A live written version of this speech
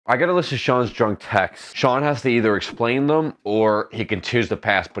I got a list of Sean's drunk texts. Sean has to either explain them or he can choose to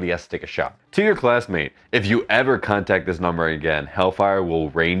pass, but he has to take a shot. To your classmate, if you ever contact this number again, hellfire will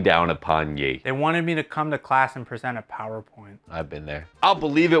rain down upon ye. They wanted me to come to class and present a PowerPoint. I've been there. I'll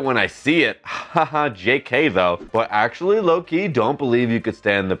believe it when I see it. Haha, JK though. But actually, low-key, don't believe you could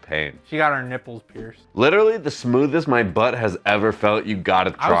stand the pain. She got her nipples pierced. Literally the smoothest my butt has ever felt. You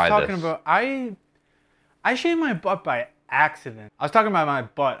gotta try this. I was talking about, I shaved my butt by accident. I was talking about my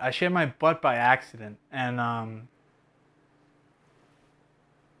butt. I shaved my butt by accident. And,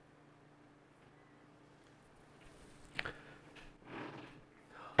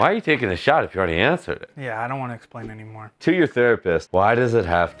 why are you taking a shot if you already answered it? yeah, I don't want to explain anymore. To your therapist, why does it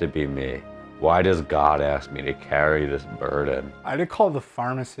have to be me? Why does God ask me to carry this burden? I had to call the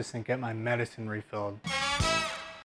pharmacist and get my medicine refilled.